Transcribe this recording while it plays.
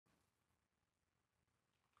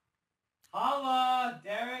Holla,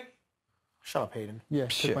 Derek. Shut up, Hayden. Yeah,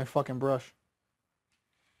 Shit. took my fucking brush.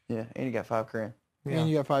 Yeah, and you got $5,000. Yeah. And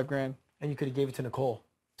you got $5,000. And you could have gave it to Nicole.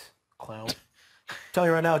 Clown. Telling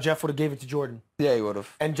you right now, Jeff would have gave it to Jordan. Yeah, he would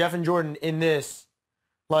have. And Jeff and Jordan in this,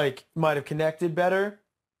 like, might have connected better.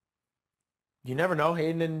 You never know.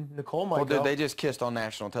 Hayden and Nicole might Well, go. dude, they just kissed on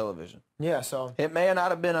national television. Yeah, so. It may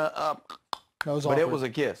not have been That was but awkward. it was a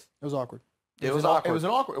kiss. It was awkward. It was awkward. It was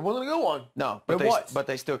an awkward. It wasn't a good one. No, But but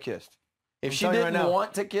they still kissed. If I'm she telling you right didn't now.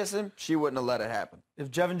 want to kiss him, she wouldn't have let it happen.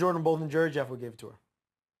 If Jeff and Jordan both in jury, Jeff would give it to her.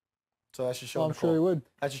 So that's just showing Well, I'm Nicole. sure he would.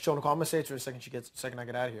 That's just showing Nicole. I'm gonna say it to her the second I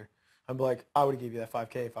get out of here. I'm like, I would have gave you that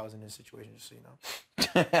 $5,000 if I was in this situation, just so you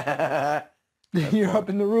know. You're up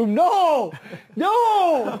in the room. No!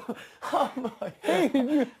 No! I'm like,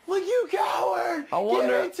 Hayden, look, you coward! I wonder-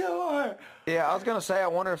 Give it to her. Yeah, I was gonna say, I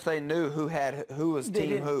wonder if they knew who was They team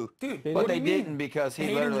didn't. who. Dude, But what they do you mean? didn't because he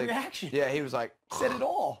Hayden's literally. reaction. Yeah, he was like, Said it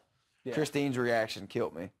all. Yeah. Christine's reaction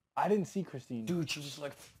killed me. I didn't see Christine. Dude, she was just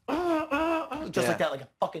like, just Yeah. like that, like a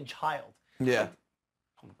fucking child. Yeah.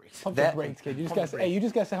 Pump that- the brakes, kid. You just Pump the got. Hey, you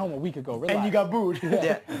just got sent home a week ago. Relax. And you got booed.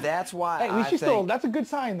 Yeah, that's why Hey, at least I she's still. think. That's a good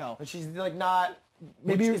sign, though. But she's like not.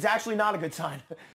 Maybe- Maybe it's actually not a good sign.